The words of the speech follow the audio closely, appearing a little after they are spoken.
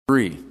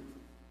3.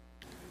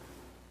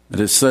 And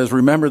it says,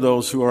 remember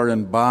those who are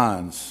in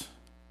bonds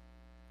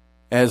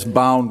as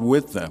bound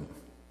with them,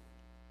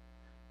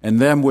 and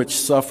them which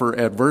suffer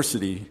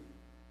adversity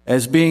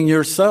as being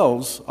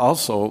yourselves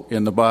also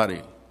in the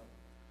body.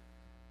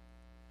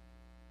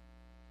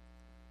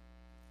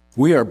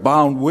 We are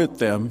bound with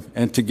them,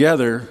 and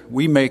together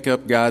we make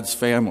up God's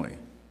family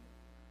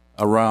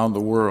around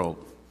the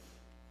world.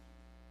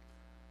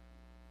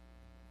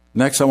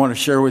 Next, I want to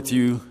share with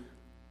you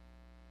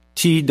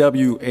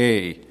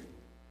TWA.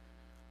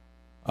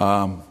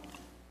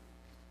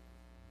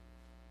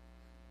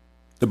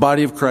 The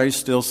body of Christ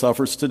still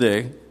suffers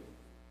today.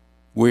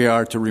 We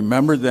are to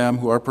remember them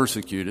who are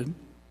persecuted.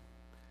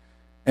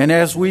 And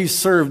as we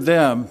serve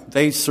them,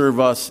 they serve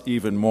us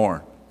even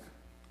more.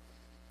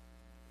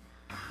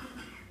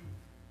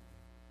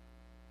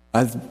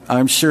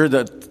 I'm sure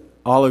that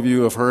all of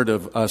you have heard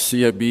of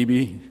Asia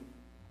Bibi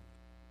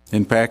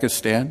in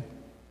Pakistan.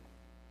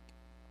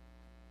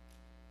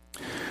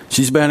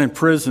 She's been in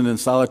prison in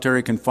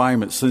solitary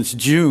confinement since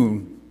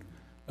June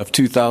of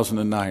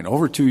 2009,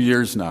 over 2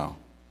 years now.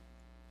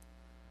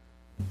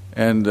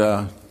 And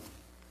I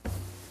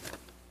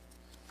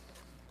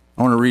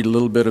want to read a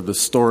little bit of the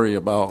story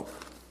about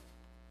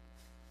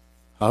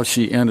how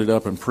she ended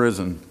up in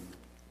prison.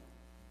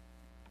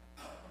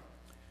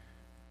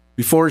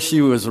 Before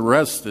she was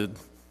arrested,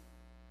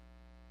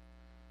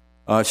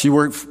 she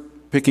worked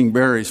picking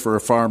berries for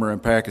a farmer in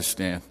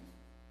Pakistan.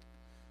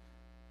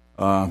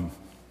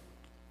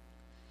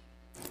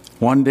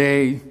 One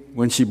day,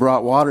 when she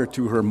brought water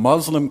to her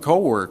Muslim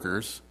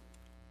co-workers,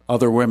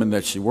 other women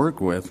that she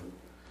worked with,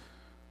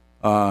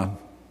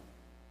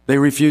 they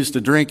refused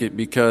to drink it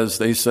because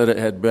they said it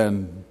had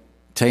been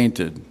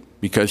tainted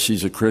because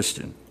she's a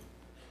Christian.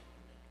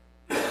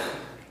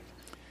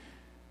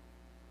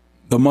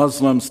 The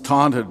Muslims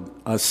taunted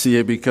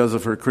Asia because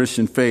of her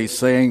Christian faith,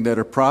 saying that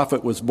her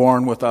prophet was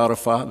born without a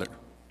father.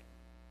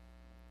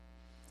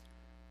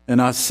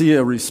 And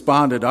Asia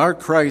responded, our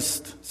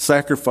Christ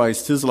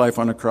sacrificed his life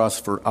on the cross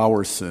for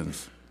our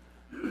sins.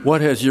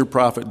 What has your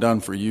prophet done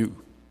for you?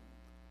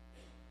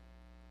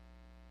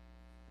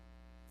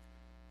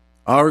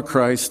 Our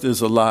Christ is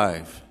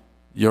alive.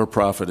 Your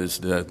prophet is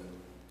dead.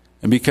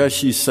 And because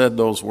she said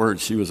those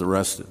words, she was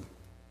arrested.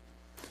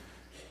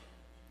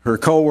 Her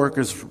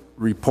co-workers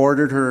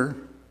reported her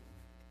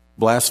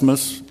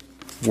blasphemous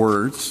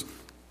words.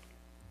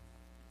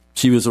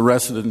 She was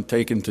arrested and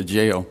taken to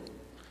jail.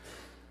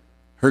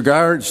 Her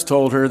guards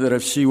told her that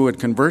if she would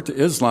convert to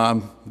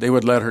Islam, they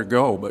would let her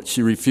go, but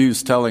she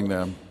refused, telling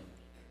them,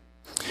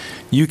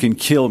 you can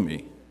kill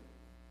me,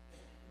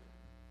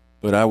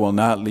 but I will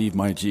not leave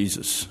my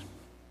Jesus.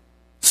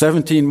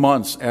 17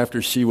 months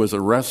after she was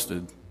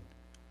arrested,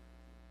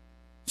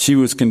 she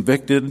was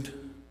convicted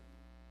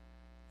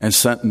and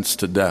sentenced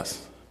to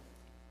death.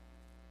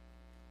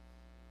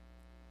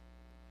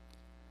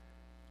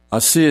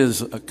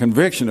 Asia's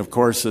conviction, of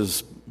course,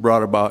 has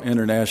brought about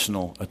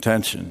international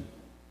attention.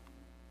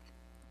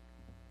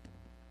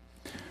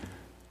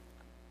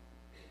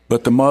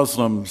 But the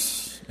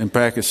Muslims in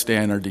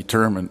Pakistan are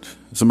determined.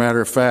 As a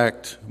matter of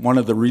fact, one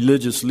of the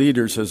religious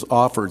leaders has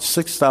offered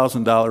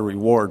 $6,000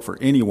 reward for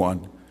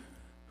anyone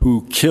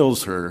who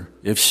kills her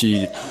if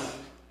she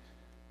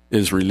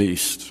is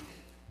released.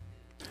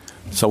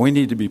 So we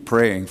need to be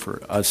praying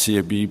for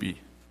Asia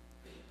Bibi.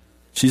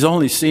 She's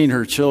only seen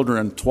her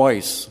children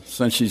twice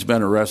since she's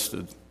been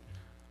arrested.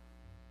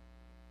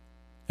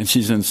 And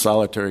she's in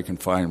solitary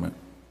confinement.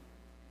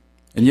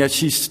 And yet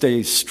she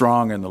stays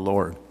strong in the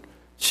Lord.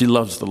 She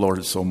loves the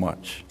Lord so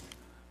much.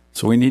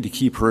 So we need to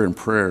keep her in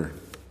prayer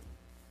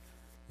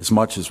as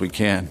much as we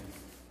can.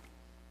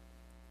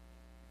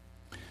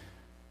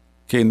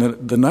 Okay,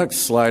 the next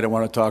slide I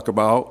want to talk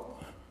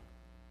about.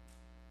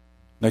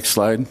 Next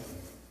slide.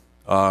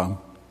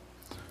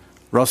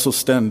 Russell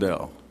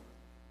Stendell.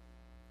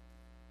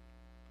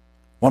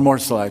 One more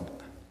slide.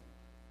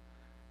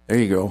 There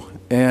you go.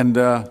 And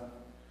I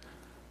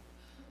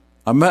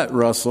met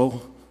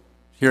Russell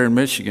here in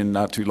Michigan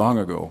not too long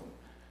ago.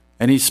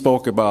 And he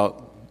spoke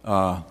about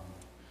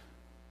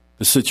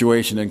the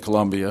situation in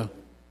Colombia,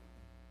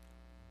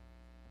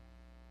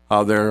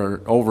 how there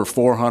are over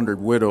 400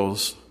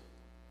 widows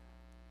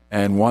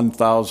and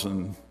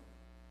 1,000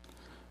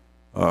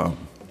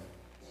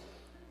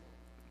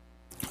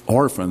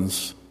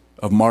 orphans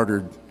of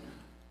martyred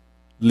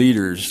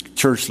leaders,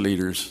 church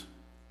leaders,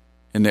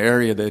 in the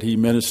area that he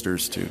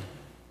ministers to.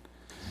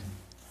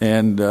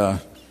 And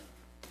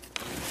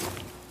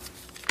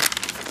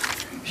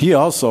he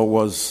also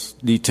was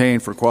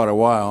detained for quite a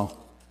while.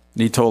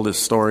 And he told his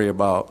story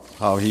about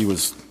how he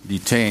was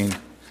detained.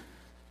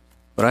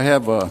 But I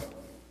have a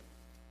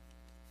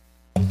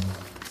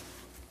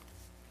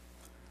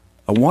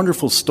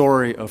wonderful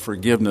story of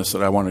forgiveness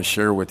that I want to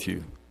share with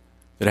you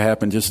that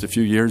happened just a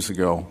few years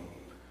ago.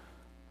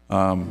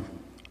 And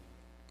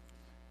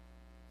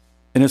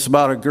it's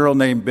about a girl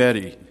named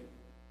Betty.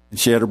 And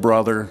she had a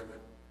brother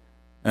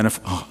and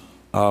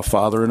a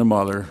father and a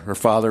mother. Her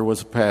father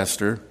was a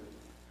pastor.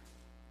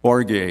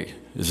 Orge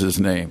is his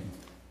name.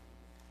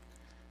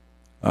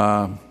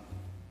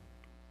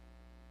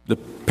 the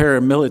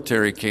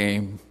paramilitary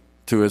came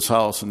to his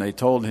house and they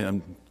told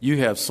him, "You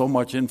have so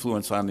much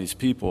influence on these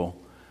people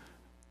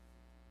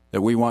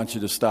that we want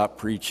you to stop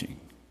preaching."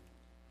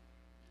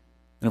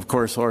 And of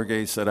course,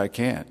 Jorge said, "I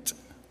can't.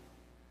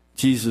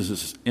 Jesus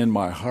is in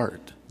my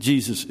heart.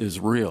 Jesus is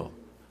real.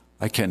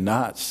 I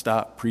cannot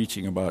stop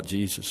preaching about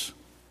Jesus."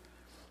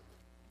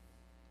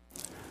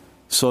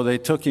 So they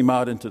took him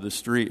out into the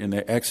street and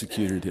they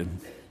executed him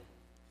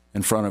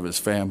in front of his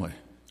family,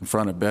 in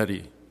front of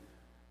Betty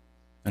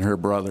and her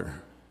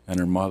brother and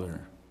her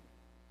mother.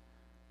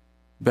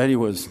 Betty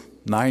was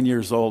 9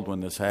 years old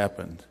when this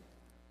happened,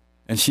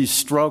 and she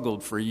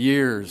struggled for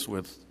years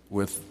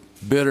with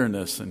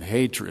bitterness and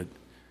hatred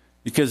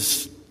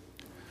because,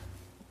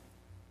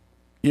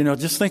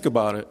 just think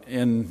about it.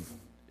 And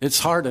it's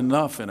hard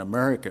enough in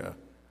America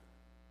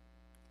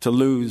to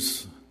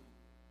lose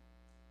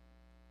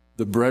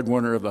the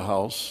breadwinner of the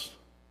house,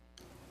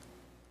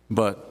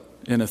 but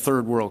in a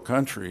third world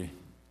country,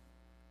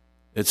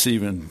 it's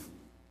even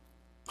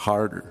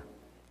harder.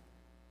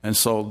 And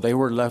so they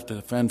were left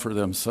to fend for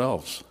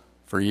themselves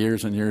for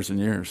years and years and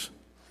years.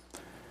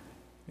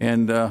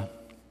 And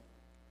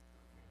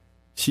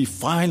she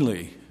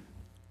finally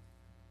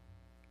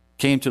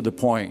came to the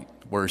point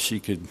where she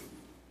could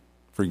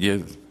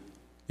forgive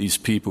these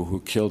people who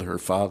killed her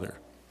father.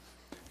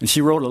 And she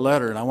wrote a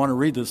letter, and I want to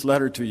read this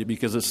letter to you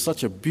because it's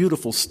such a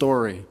beautiful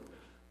story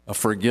of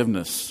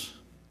forgiveness.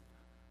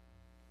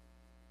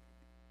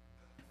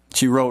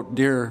 She wrote,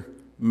 "Dear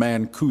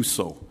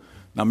Mancuso."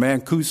 Now,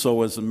 Mancuso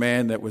was the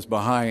man that was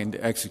behind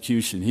the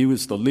execution. He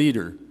was the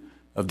leader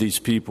of these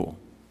people.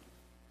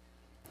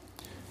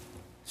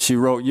 She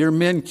wrote, "Your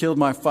men killed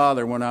my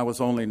father when I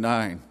was only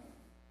 9.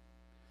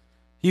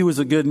 He was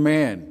a good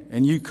man,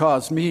 and you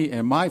caused me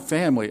and my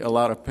family a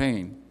lot of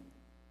pain.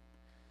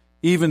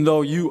 Even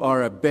though you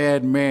are a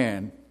bad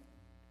man,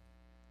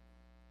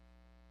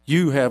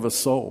 you have a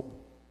soul.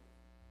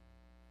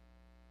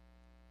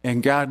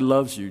 And God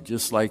loves you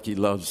just like He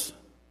loves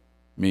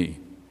me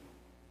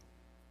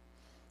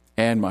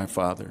and my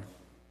father.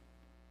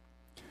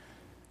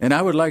 And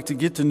I would like to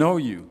get to know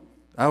you.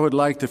 I would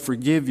like to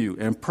forgive you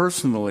and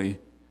personally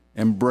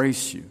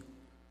embrace you.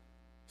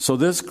 So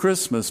this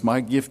Christmas,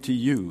 my gift to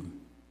you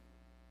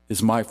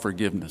is my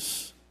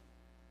forgiveness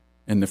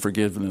and the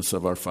forgiveness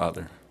of our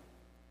Father."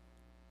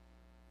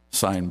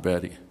 Signed,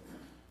 Betty.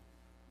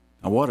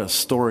 Now, what a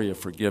story of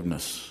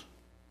forgiveness.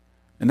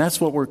 And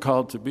that's what we're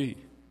called to be.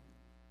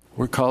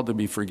 We're called to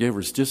be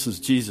forgivers, just as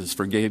Jesus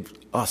forgave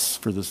us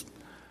for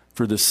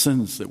the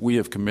sins that we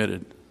have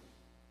committed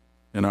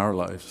in our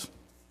lives.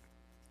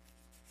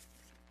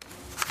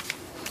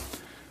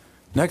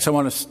 Next, I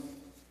want to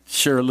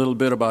share a little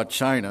bit about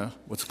China,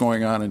 what's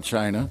going on in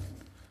China.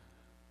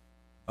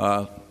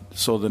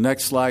 So the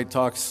next slide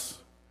talks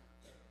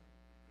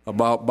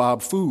about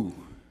Bob Fu,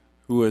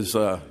 who is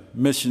a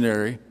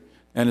missionary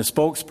and a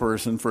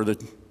spokesperson for the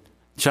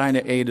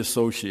China Aid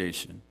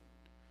Association.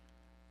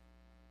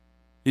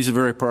 He's a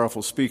very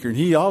powerful speaker, and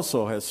he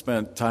also has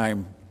spent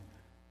time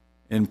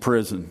in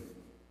prison.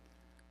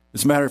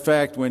 As a matter of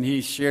fact, when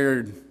he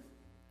shared,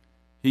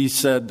 he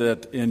said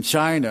that in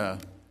China,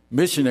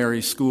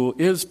 missionary school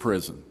is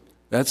prison.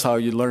 That's how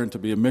you learn to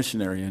be a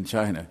missionary in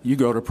China. You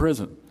go to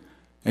prison,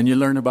 and you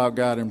learn about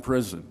God in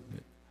prison.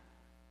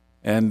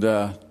 And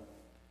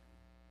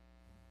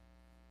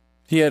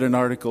he had an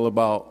article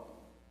about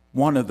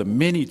one of the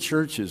many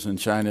churches in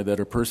China that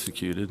are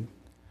persecuted.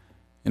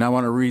 And I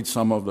want to read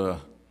some of the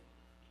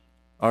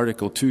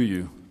article to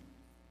you.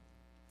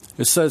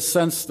 It says,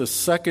 "Since the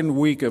second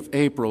week of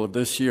April of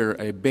this year,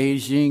 a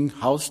Beijing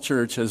house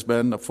church has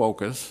been the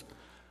focus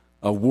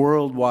of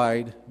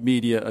worldwide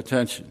media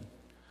attention,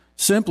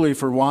 simply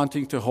for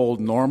wanting to hold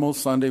normal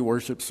Sunday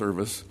worship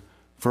service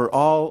for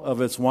all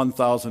of its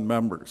 1,000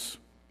 members.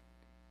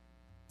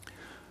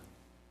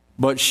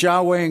 But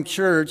Shaowang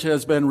Church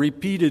has been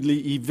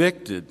repeatedly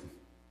evicted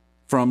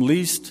from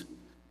leased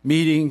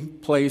meeting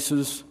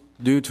places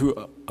due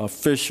to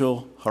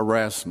official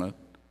harassment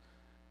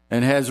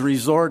and has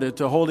resorted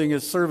to holding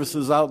its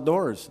services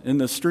outdoors in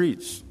the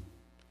streets.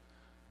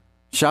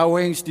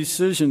 Shaowang's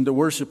decision to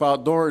worship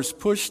outdoors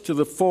pushed to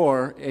the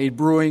fore a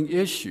brewing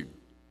issue.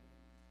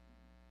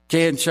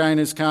 Can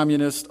China's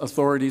communist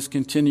authorities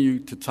continue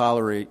to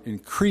tolerate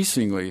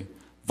increasingly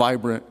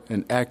vibrant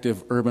and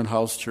active urban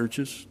house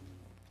churches,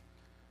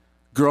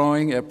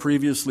 growing at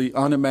previously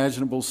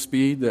unimaginable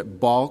speed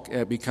that balk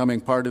at becoming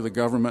part of the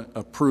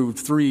government-approved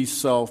Free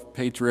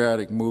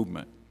Self-Patriotic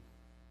movement?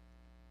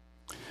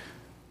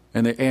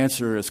 And the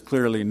answer is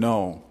clearly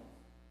no.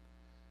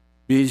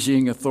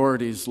 Beijing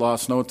authorities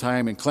lost no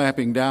time in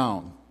clamping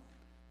down.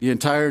 The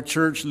entire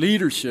church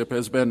leadership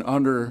has been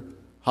under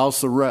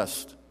house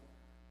arrest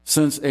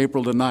since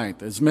April the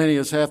 9th. As many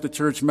as half the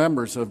church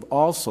members have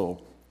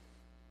also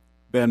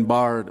been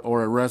barred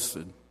or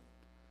arrested.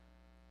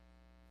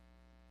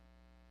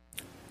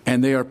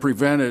 And they are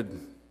prevented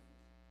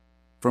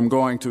from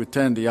going to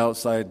attend the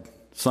outside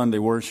Sunday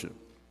worship.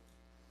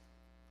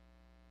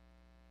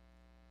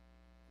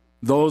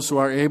 Those who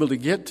are able to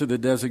get to the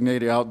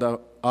designated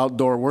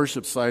outdoor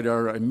worship site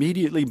are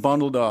immediately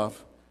bundled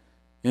off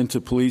into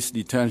police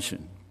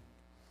detention.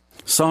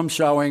 Some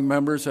Shawang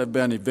members have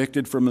been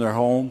evicted from their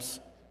homes.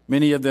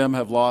 Many of them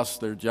have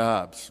lost their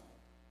jobs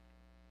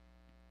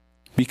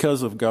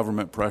because of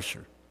government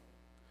pressure.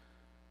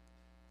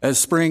 As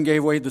spring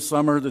gave way to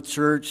summer, the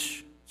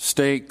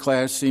church-state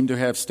clash seemed to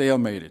have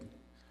stalemated.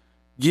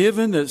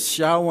 Given that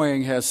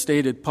Shawang has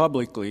stated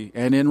publicly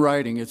and in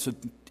writing its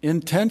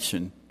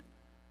intention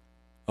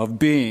of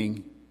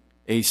being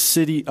a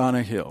city on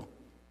a hill,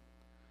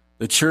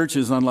 the church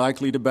is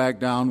unlikely to back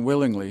down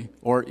willingly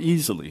or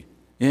easily.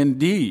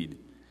 Indeed,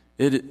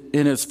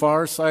 in its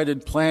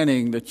far-sighted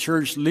planning, the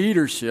church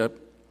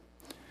leadership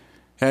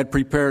had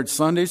prepared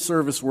Sunday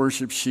service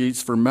worship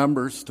sheets for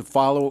members to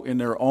follow in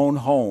their own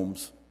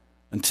homes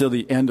until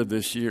the end of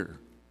this year.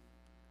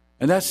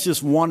 And that's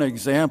just one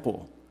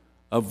example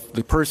of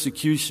the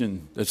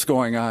persecution that's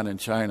going on in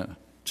China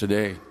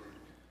today.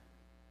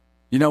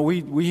 You know,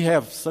 we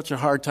have such a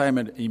hard time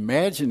at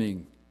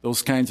imagining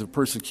those kinds of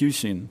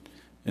persecution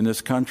in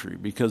this country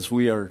because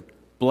we are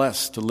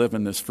blessed to live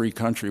in this free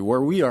country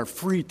where we are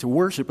free to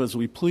worship as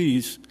we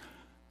please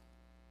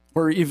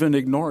or even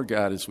ignore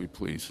God as we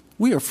please.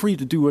 We are free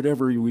to do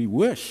whatever we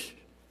wish.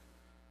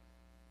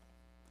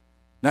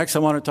 Next, I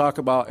want to talk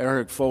about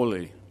Eric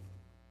Foley.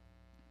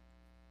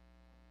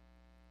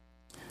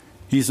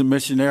 He's a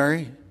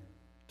missionary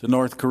to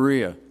North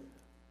Korea,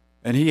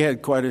 and he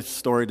had quite a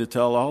story to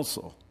tell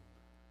also.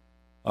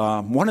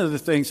 One of the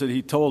things that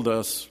he told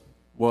us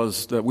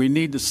was that we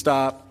need to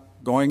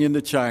stop going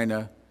into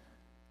China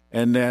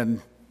and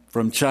then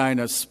from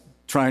China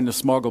trying to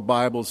smuggle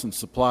Bibles and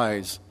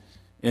supplies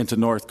into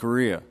North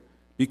Korea.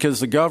 Because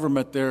the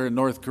government there in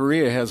North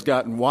Korea has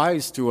gotten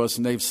wise to us,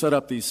 and they've set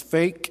up these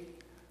fake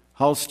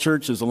house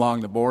churches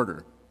along the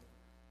border.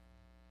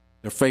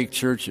 They're fake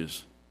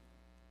churches.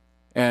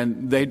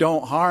 And they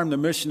don't harm the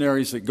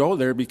missionaries that go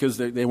there because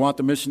they want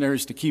the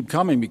missionaries to keep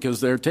coming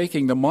because they're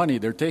taking the money,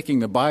 they're taking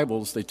the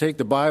Bibles, they take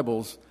the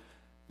Bibles,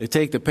 they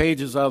take the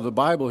pages out of the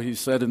Bible, he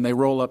said, and they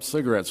roll up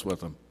cigarettes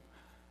with them.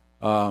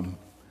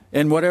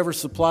 And whatever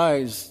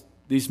supplies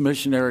these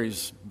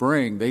missionaries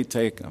bring, they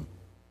take them.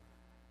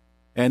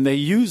 And they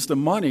use the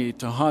money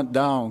to hunt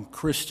down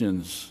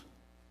Christians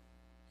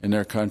in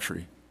their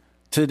country.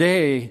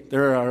 Today,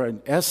 there are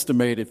an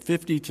estimated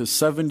 50 to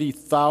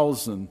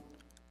 70,000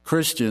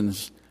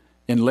 Christians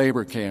in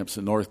labor camps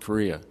in North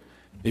Korea.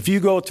 If you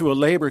go to a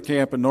labor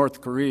camp in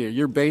North Korea,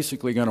 you're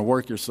basically going to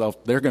work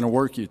yourself. They're going to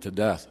work you to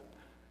death.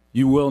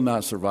 You will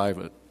not survive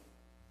it.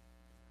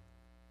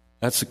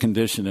 That's the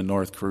condition in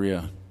North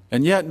Korea.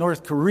 And yet,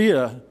 North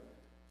Korea,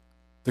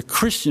 the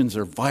Christians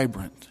are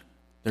vibrant.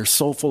 They're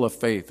so full of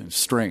faith and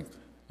strength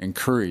and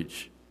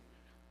courage.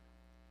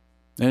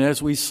 And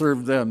as we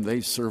serve them, they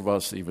serve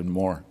us even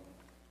more.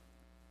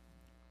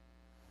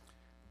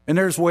 And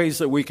there's ways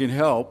that we can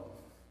help.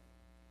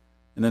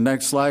 In the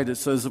next slide, it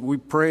says that we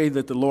pray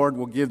that the Lord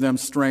will give them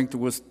strength to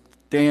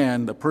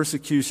withstand the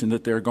persecution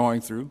that they're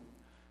going through.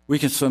 We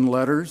can send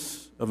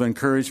letters of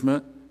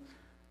encouragement,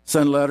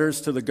 send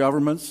letters to the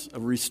governments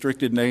of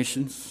restricted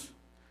nations,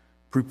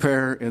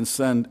 prepare and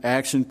send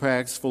action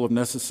packs full of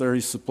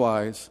necessary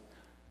supplies,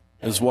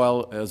 as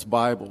well as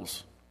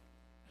Bibles.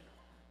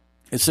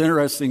 It's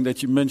interesting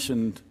that you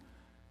mentioned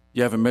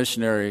you have a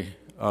missionary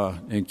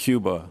in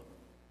Cuba.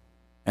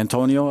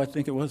 Antonio, I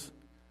think it was.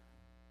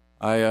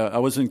 I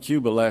was in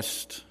Cuba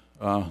last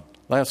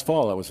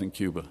fall. I was in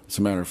Cuba, as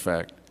a matter of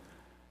fact,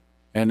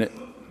 and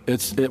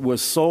it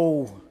was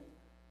so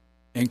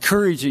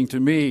encouraging to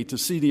me to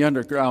see the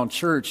underground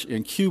church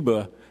in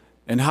Cuba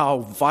and how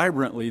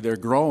vibrantly they're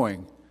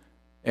growing,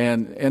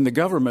 and the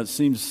government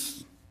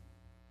seems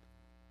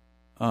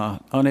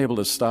unable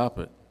to stop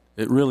it.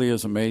 It really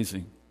is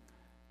amazing.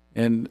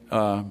 And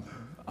I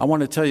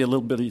want to tell you a little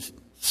bitty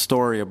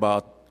story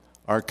about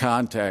our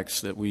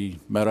contacts that we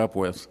met up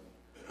with.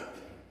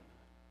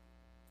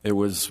 It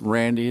was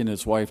Randy and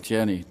his wife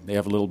Jenny. They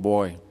have a little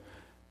boy.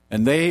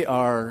 And they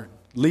are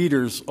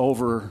leaders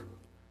over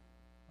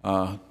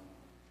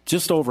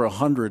just over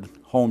 100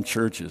 home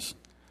churches.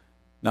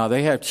 Now,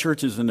 they have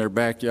churches in their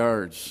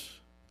backyards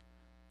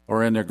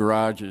or in their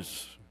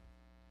garages.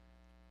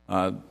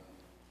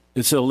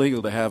 It's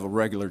illegal to have a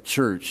regular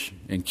church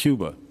in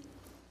Cuba.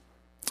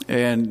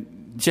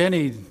 And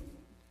Jenny,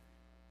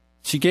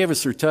 she gave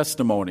us her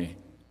testimony.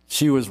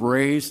 She was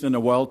raised in a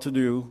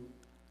well-to-do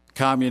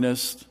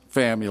communist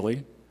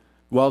family,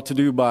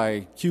 well-to-do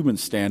by Cuban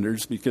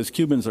standards, because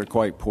Cubans are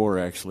quite poor,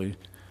 actually,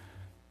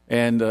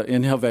 and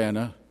in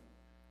Havana.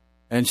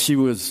 And she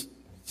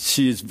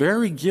is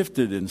very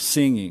gifted in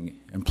singing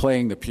and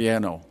playing the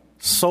piano.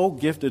 So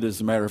gifted,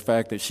 as a matter of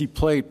fact, that she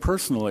played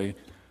personally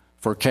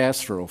for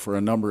Castro for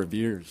a number of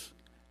years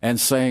and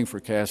sang for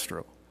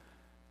Castro.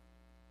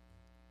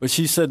 But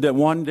she said that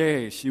one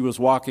day she was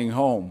walking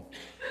home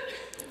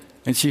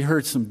and she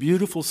heard some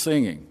beautiful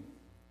singing.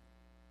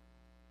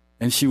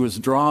 And she was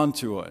drawn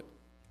to it.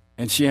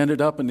 And she ended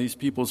up in these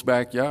people's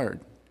backyard.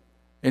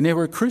 And they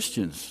were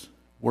Christians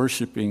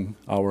worshiping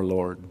our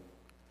Lord.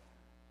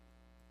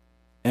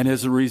 And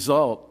as a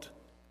result,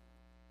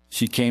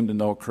 she came to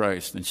know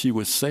Christ and she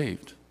was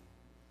saved.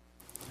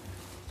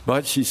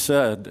 But she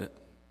said that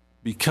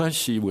because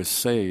she was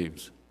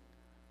saved,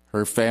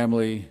 her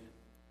family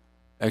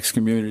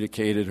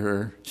excommunicated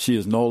her. She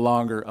is no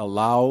longer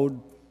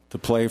allowed to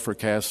play for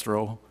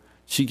Castro.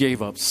 She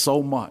gave up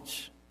so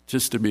much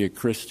just to be a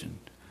Christian.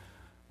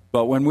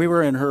 But when we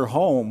were in her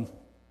home,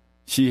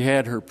 she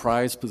had her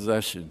prized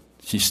possession.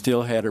 She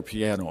still had her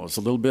piano. It was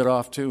a little bit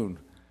off tune,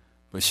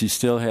 but she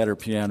still had her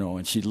piano,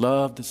 and she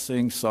loved to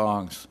sing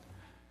songs.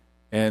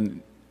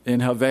 And in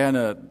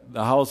Havana,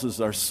 the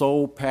houses are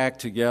so packed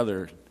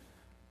together.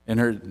 In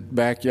her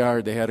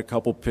backyard, they had a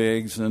couple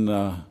pigs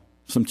and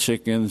some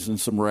chickens and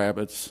some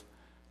rabbits.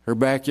 Her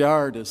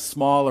backyard is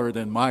smaller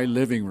than my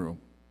living room.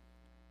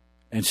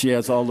 And she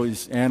has all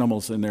these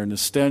animals in there, and the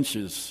stench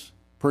is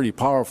pretty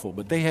powerful,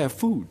 but they have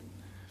food.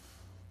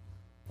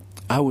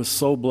 I was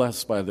so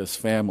blessed by this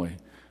family.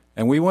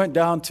 And we went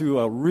down to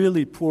a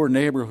really poor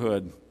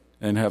neighborhood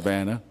in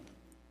Havana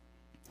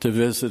to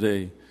visit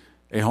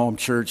a home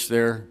church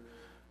there.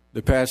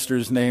 The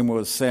pastor's name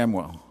was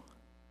Samuel,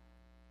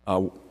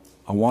 a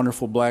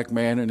wonderful black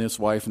man and his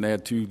wife, and they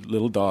had 2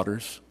 little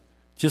daughters.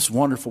 Just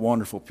wonderful,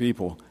 wonderful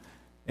people.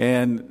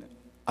 And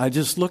I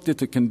just looked at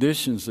the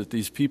conditions that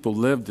these people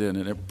lived in,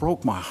 and it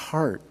broke my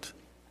heart.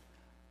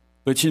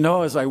 But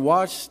as I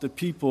watched the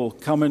people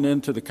coming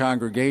into the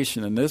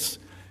congregation, and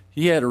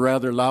he had a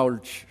rather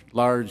large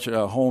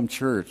home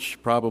church,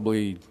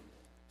 probably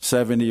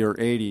 70 or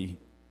 80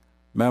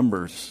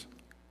 members,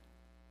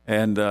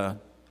 and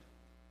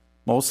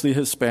mostly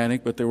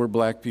Hispanic, but there were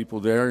black people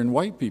there and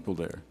white people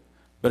there.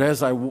 But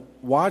as I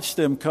watched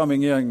them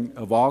coming in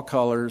of all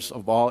colors,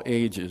 of all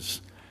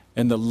ages,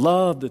 and the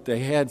love that they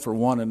had for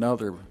one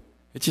another,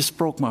 it just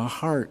broke my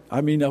heart. I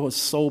mean, I was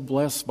so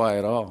blessed by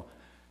it all.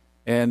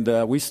 And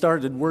we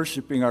started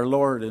worshiping our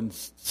Lord and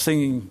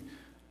singing.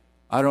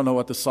 I don't know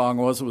what the song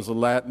was. It was a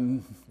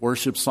Latin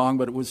worship song,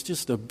 but it was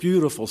just a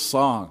beautiful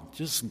song,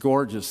 just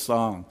gorgeous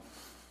song.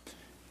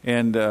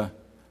 And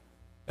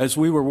as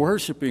we were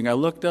worshiping, I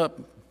looked up,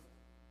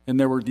 and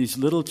there were these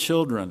little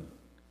children,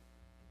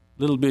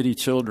 little bitty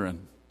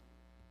children,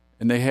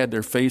 and they had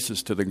their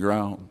faces to the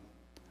ground,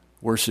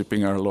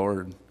 worshiping our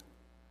Lord.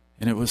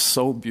 And it was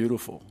so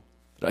beautiful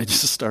that I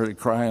just started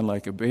crying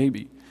like a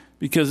baby,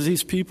 because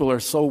these people are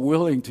so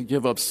willing to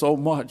give up so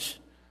much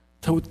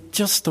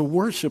just to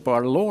worship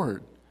our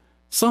Lord,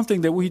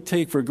 something that we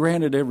take for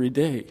granted every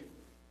day.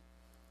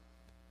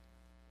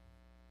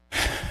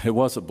 It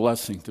was a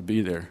blessing to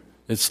be there.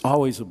 It's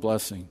always a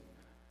blessing.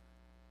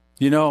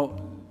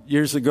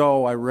 Years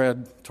ago I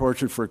read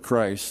Tortured for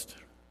Christ,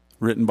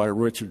 written by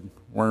Richard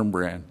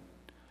Wurmbrand.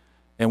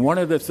 And one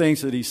of the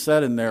things that he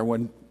said in there,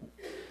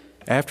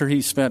 after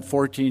he spent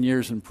 14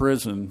 years in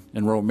prison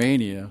in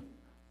Romania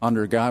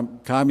under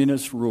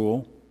communist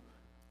rule,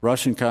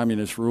 Russian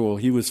communist rule,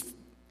 he was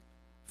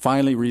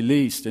finally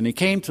released, and he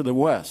came to the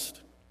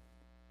West.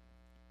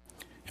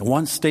 And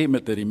one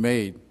statement that he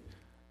made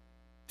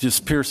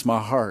just pierced my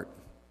heart.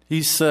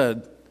 He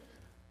said,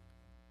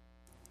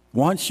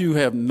 once you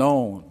have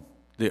known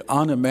the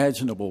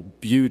unimaginable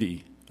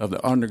beauty of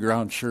the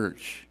underground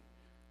church,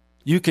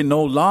 you can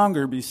no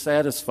longer be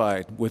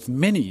satisfied with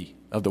many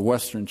of the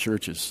Western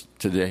churches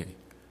today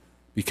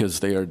because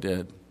they are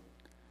dead.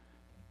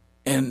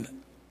 And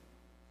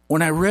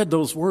when I read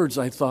those words,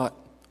 I thought,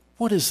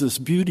 what is this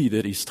beauty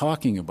that he's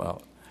talking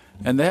about?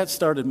 And that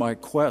started my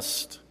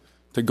quest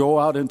to go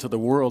out into the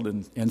world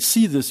and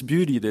see this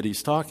beauty that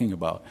he's talking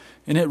about.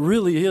 And it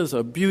really is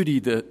a beauty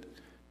that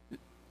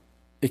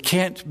it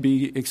can't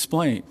be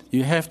explained.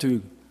 You have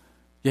to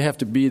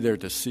be there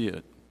to see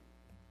it.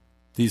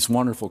 These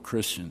wonderful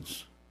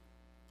Christians,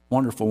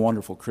 wonderful,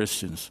 wonderful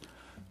Christians.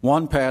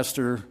 One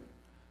pastor,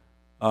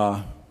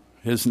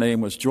 his name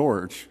was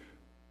George.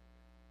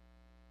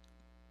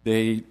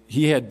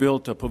 He had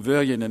built a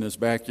pavilion in his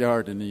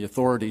backyard, and the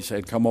authorities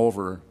had come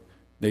over.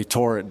 They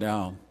tore it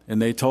down,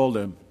 and they told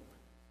him,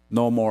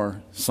 no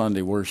more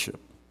Sunday worship.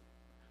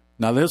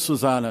 Now, this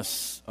was on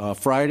a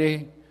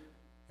Friday,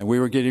 and we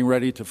were getting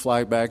ready to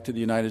fly back to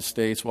the United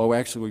States. Well,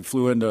 actually, we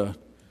flew into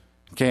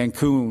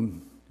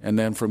Cancun, and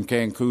then from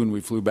Cancun, we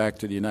flew back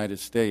to the United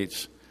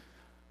States.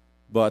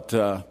 But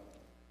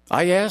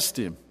I asked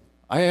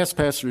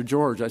Pastor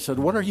George, I said,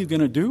 what are you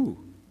going to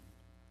do?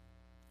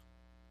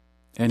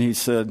 And he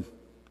said,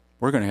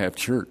 we're going to have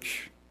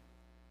church.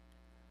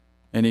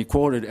 And he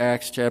quoted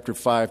Acts chapter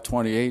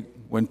 5:28,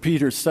 when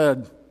Peter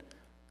said,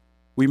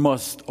 we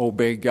must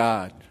obey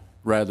God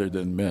rather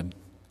than men.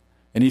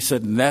 And he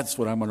said, and that's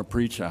what I'm going to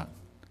preach on.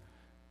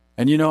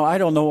 And I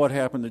don't know what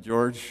happened to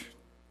George,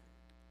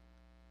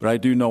 but I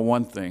do know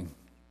one thing.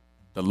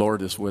 The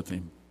Lord is with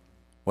him.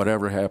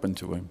 Whatever happened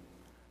to him,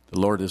 the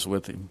Lord is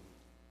with him.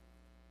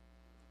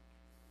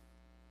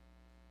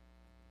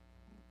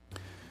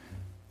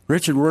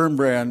 Richard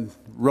Wurmbrand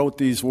wrote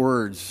these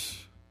words.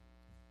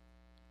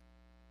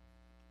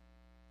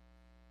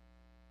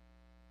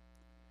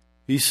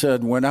 He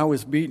said, when I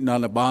was beaten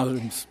on the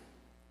bottoms,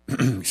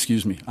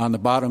 on the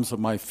bottoms of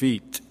my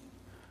feet,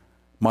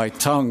 my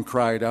tongue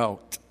cried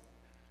out,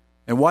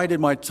 And why did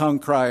my tongue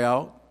cry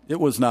out? It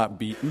was not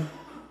beaten.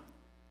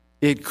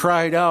 It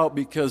cried out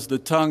because the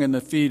tongue and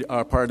the feet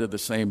are part of the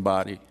same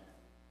body.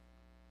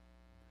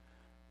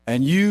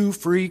 And you,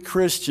 free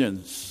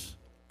Christians,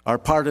 are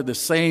part of the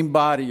same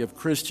body of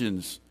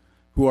Christians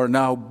who are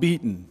now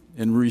beaten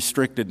in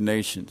restricted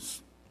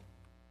nations.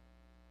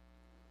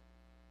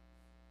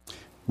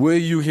 Will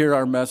you hear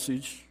our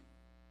message?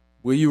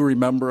 Will you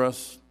remember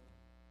us?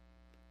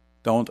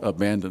 Don't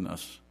abandon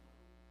us.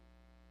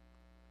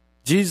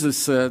 Jesus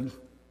said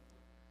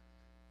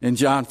in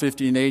John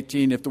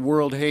 15:18, if the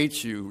world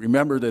hates you,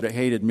 remember that it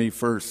hated me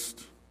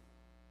first.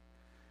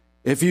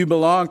 If you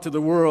belong to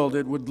the world,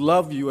 it would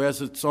love you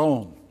as its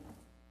own.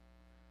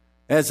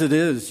 As it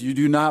is, you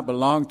do not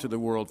belong to the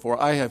world,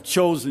 for I have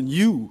chosen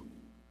you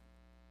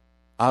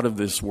out of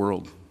this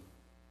world.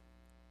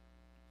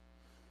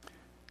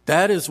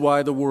 That is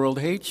why the world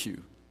hates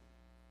you.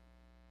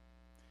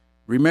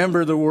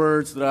 Remember the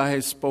words that I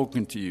have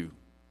spoken to you.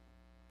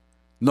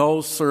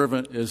 No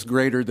servant is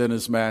greater than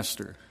his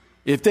master.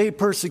 If they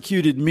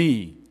persecuted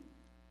me,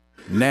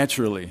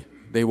 naturally,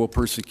 they will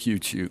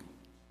persecute you.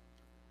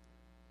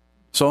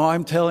 So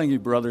I'm telling you,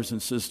 brothers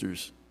and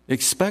sisters,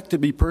 expect to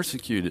be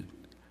persecuted.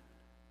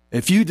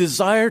 If you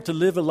desire to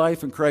live a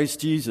life in Christ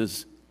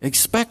Jesus,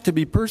 expect to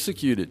be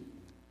persecuted.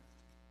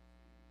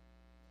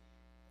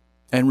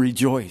 And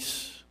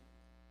rejoice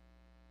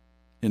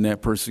in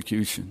that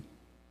persecution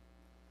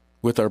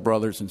with our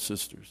brothers and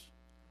sisters.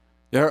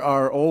 There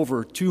are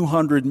over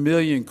 200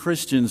 million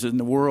Christians in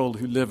the world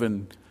who live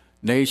in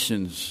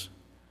nations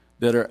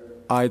that are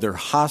either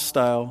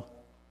hostile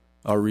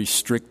or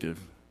restrictive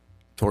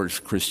towards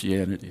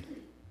Christianity.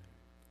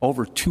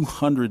 Over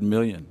 200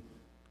 million.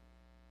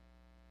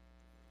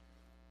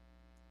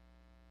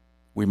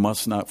 We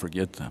must not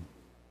forget them.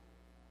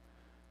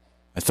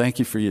 I thank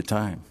you for your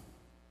time.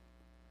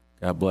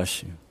 God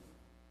bless you.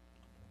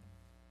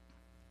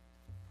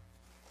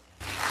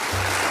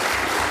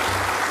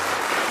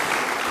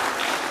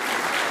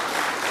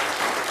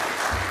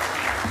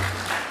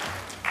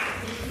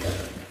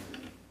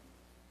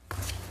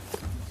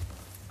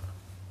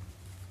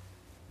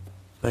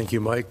 Thank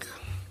you, Mike.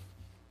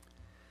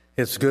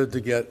 It's good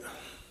to get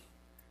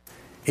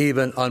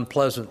even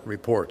unpleasant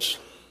reports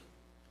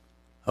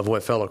of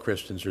what fellow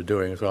Christians are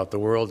doing throughout the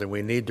world, and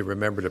we need to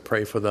remember to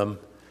pray for them.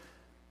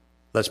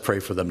 Let's pray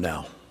for them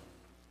now.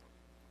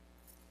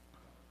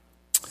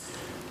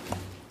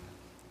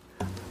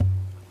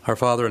 Our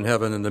Father in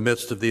heaven, in the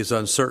midst of these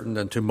uncertain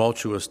and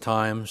tumultuous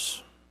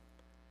times,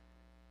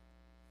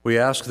 we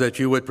ask that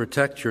you would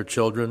protect your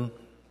children,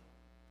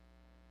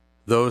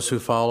 those who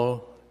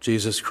follow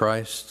Jesus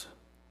Christ,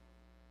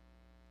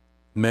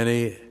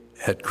 many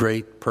at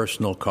great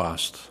personal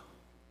cost.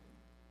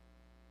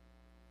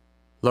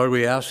 Lord,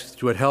 we ask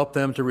that you would help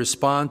them to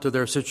respond to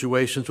their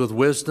situations with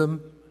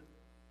wisdom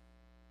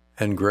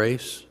and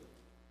grace,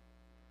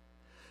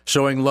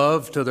 showing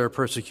love to their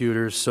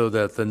persecutors so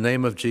that the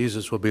name of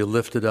Jesus will be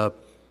lifted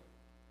up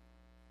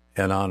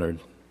and honored,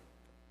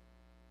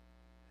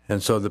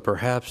 and so that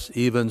perhaps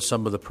even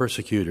some of the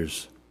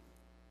persecutors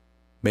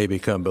may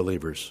become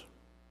believers.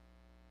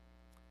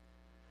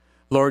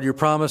 Lord, you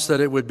promised that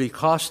it would be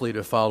costly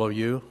to follow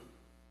you.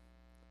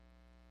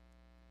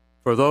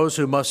 For those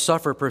who must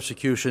suffer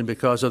persecution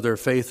because of their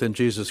faith in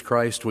Jesus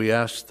Christ, we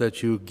ask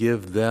that you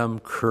give them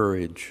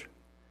courage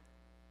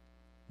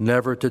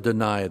never to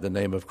deny the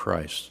name of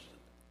Christ.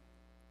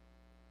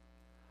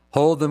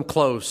 Hold them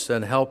close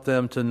and help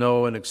them to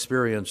know and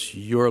experience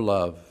your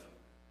love,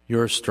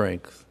 your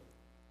strength,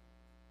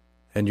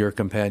 and your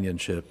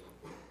companionship.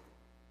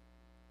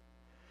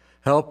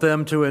 Help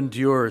them to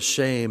endure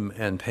shame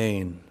and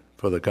pain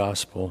for the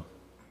gospel.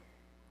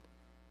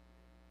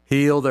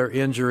 Heal their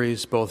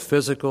injuries, both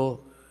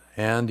physical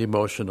and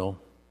emotional.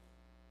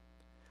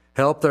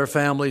 Help their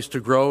families to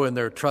grow in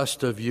their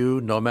trust of you,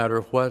 no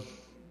matter what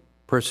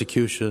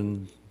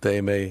persecution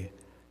they may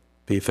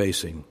be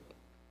facing.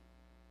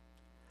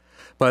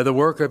 By the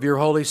work of your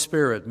Holy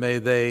Spirit, may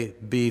they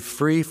be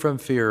free from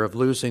fear of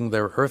losing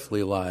their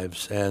earthly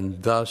lives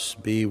and thus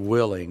be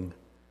willing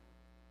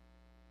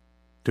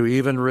to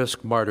even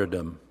risk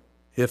martyrdom,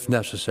 if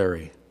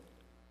necessary,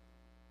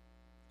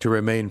 to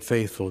remain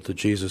faithful to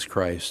Jesus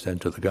Christ and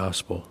to the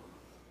gospel.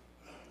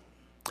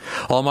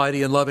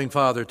 Almighty and loving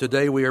Father,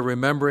 today we are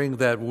remembering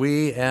that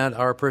we and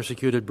our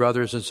persecuted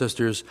brothers and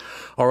sisters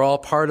are all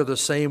part of the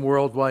same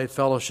worldwide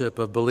fellowship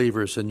of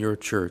believers in your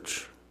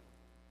church.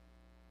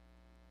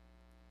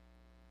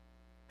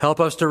 Help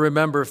us to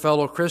remember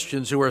fellow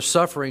Christians who are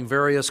suffering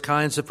various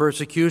kinds of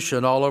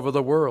persecution all over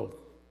the world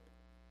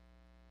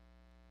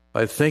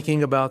by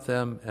thinking about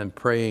them and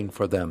praying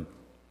for them.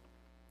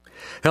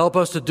 Help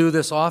us to do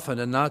this often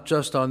and not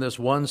just on this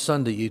one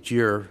Sunday each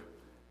year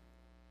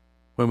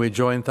when we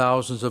join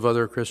thousands of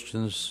other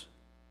Christians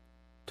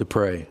to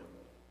pray.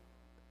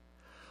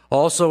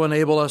 Also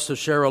enable us to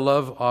share a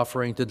love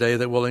offering today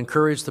that will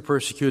encourage the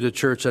persecuted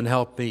church and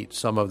help meet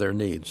some of their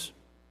needs.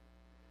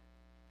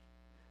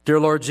 Dear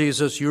Lord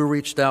Jesus, you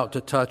reached out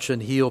to touch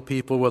and heal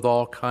people with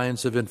all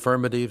kinds of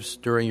infirmities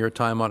during your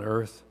time on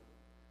earth.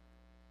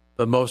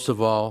 but most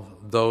of all,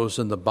 those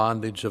in the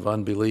bondage of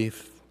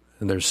unbelief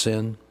and their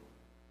sin.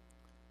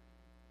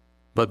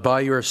 But by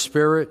your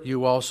Spirit,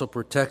 you also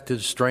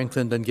protected,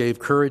 strengthened, and gave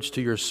courage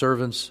to your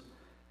servants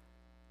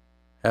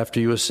after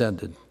you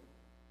ascended.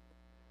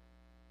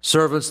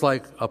 Servants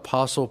like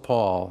Apostle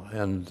Paul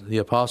and the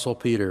Apostle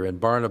Peter and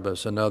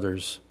Barnabas and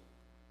others.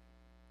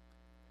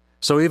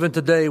 So even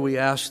today we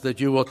ask that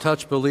you will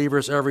touch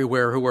believers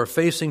everywhere who are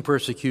facing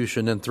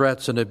persecution and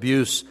threats and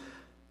abuse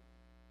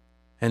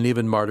and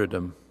even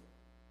martyrdom,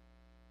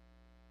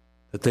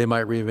 that they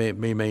might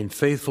remain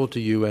faithful to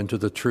you and to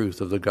the truth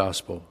of the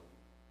gospel.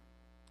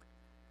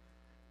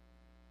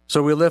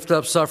 So we lift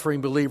up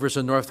suffering believers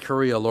in North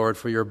Korea, Lord,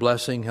 for your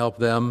blessing. Help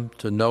them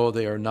to know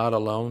they are not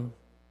alone.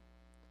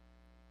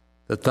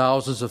 That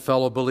thousands of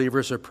fellow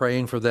believers are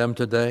praying for them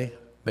today.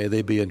 May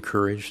they be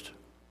encouraged.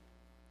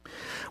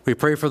 We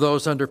pray for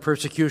those under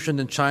persecution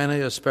in China,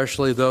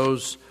 especially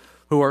those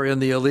who are in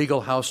the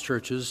illegal house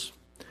churches.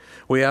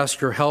 We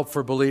ask your help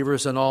for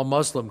believers in all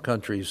Muslim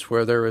countries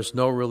where there is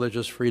no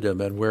religious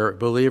freedom and where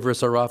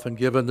believers are often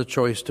given the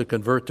choice to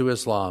convert to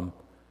Islam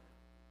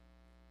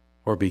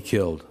or be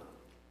killed.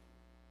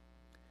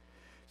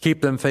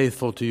 Keep them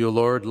faithful to you,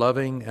 Lord,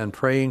 loving and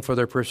praying for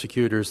their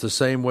persecutors the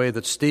same way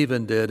that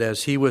Stephen did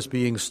as he was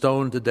being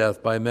stoned to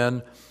death by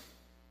men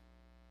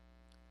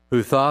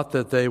who thought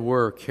that they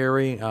were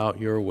carrying out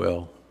your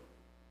will,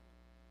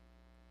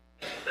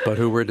 but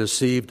who were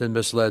deceived and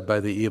misled by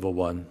the evil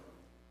one.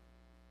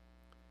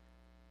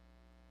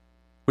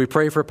 We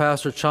pray for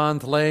Pastor Chan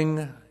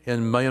Thleng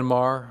in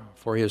Myanmar,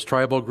 for his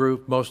tribal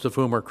group, most of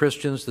whom are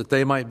Christians, that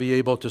they might be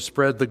able to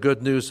spread the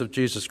good news of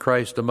Jesus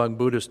Christ among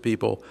Buddhist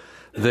people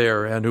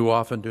there, and who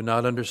often do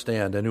not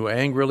understand and who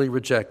angrily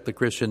reject the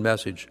Christian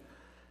message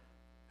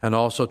and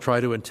also try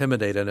to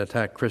intimidate and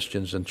attack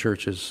Christians and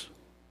churches.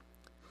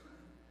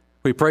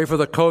 We pray for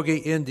the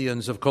Kogi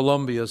Indians of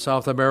Colombia,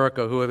 South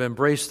America, who have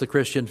embraced the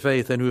Christian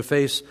faith and who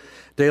face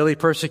daily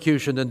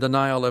persecution and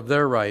denial of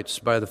their rights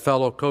by the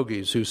fellow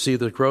Kogis who see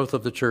the growth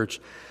of the church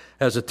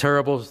as a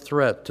terrible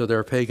threat to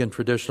their pagan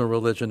traditional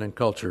religion and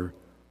culture,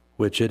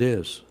 which it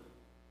is.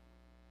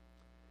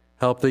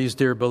 Help these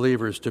dear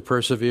believers to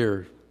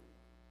persevere,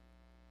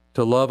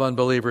 to love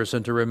unbelievers,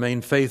 and to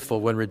remain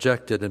faithful when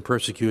rejected and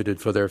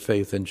persecuted for their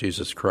faith in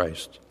Jesus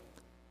Christ.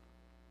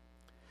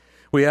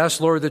 We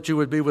ask, Lord, that you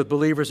would be with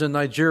believers in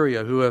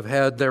Nigeria who have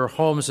had their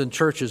homes and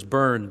churches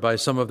burned by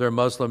some of their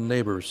Muslim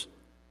neighbors.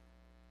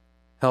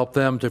 Help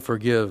them to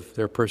forgive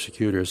their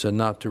persecutors and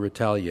not to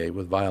retaliate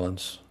with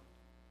violence.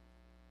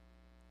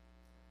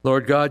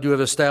 Lord God, you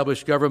have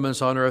established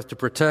governments on earth to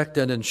protect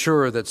and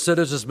ensure that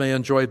citizens may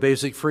enjoy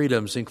basic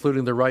freedoms,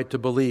 including the right to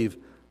believe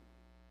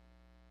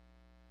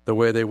the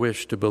way they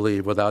wish to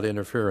believe without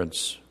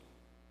interference.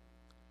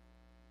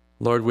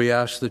 Lord, we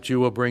ask that you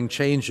will bring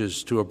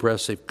changes to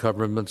oppressive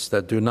governments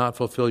that do not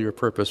fulfill your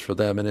purpose for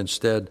them and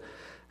instead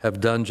have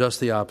done just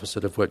the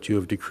opposite of what you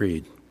have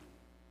decreed.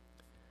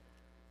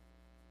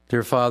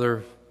 Dear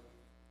Father,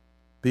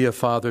 be a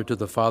father to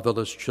the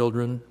fatherless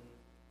children,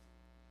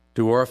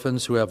 to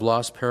orphans who have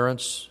lost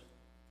parents,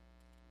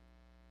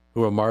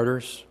 who are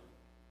martyrs.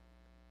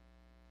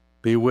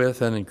 Be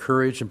with and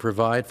encourage and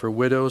provide for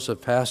widows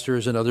of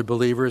pastors and other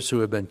believers who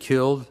have been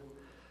killed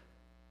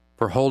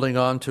for holding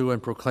on to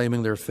and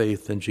proclaiming their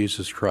faith in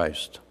Jesus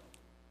Christ.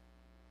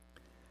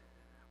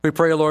 We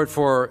pray, Lord,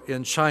 for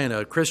in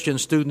China, Christian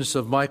students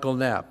of Michael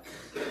Knapp,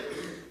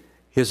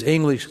 his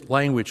English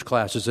language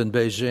classes in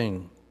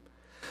Beijing,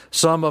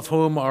 some of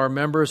whom are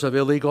members of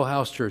illegal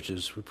house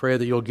churches. We pray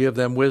that you'll give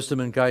them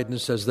wisdom and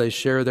guidance as they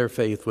share their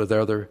faith with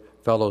other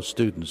fellow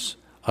students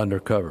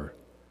undercover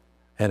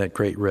and at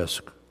great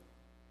risk.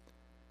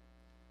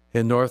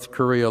 In North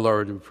Korea,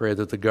 Lord, we pray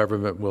that the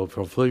government will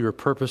fulfill your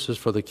purposes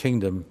for the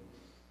kingdom.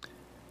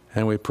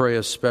 And we pray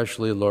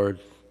especially, Lord,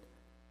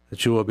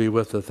 that you will be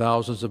with the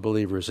thousands of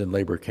believers in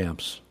labor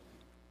camps.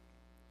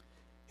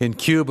 In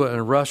Cuba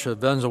and Russia,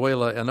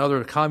 Venezuela, and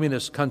other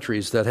communist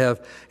countries that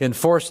have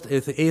enforced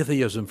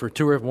atheism for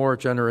 2 or more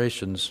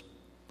generations,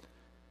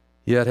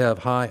 yet have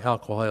high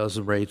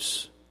alcoholism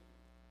rates,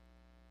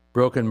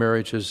 broken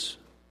marriages,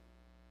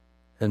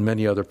 and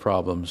many other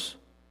problems.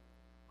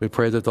 We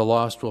pray that the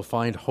lost will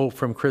find hope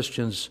from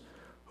Christians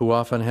who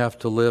often have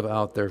to live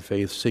out their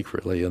faith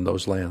secretly in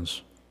those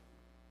lands.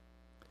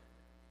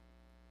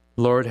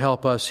 Lord,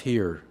 help us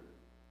here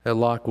at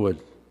Lockwood,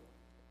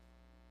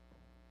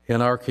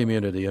 in our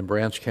community in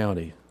Branch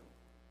County,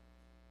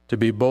 to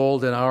be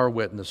bold in our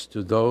witness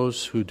to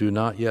those who do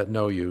not yet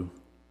know you.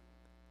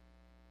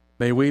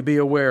 May we be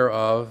aware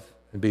of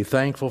and be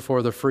thankful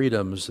for the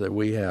freedoms that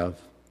we have.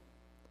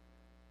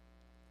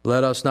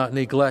 Let us not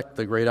neglect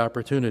the great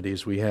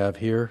opportunities we have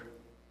here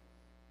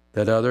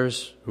that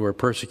others who are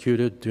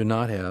persecuted do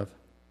not have.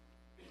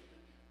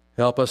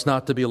 Help us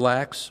not to be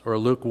lax or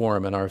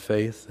lukewarm in our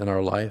faith and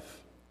our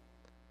life.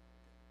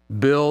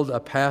 Build a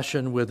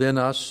passion within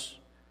us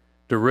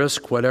to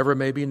risk whatever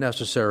may be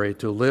necessary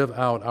to live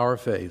out our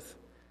faith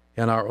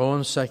in our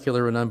own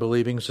secular and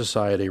unbelieving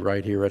society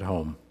right here at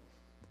home.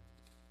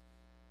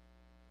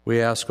 We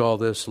ask all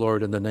this,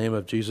 Lord, in the name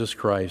of Jesus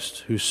Christ,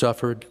 who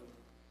suffered,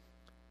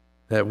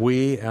 that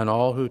we and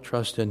all who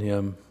trust in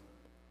him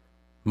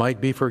might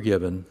be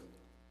forgiven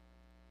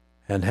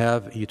and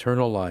have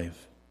eternal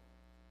life.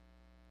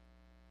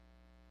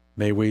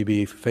 May we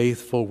be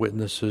faithful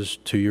witnesses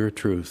to your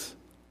truth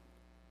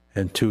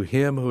and to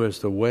him who is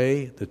the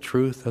way, the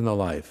truth, and the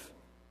life,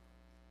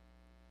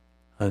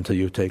 until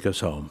you take us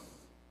home.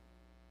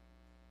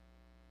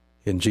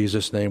 In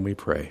Jesus' name we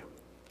pray.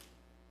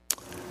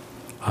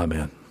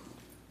 Amen.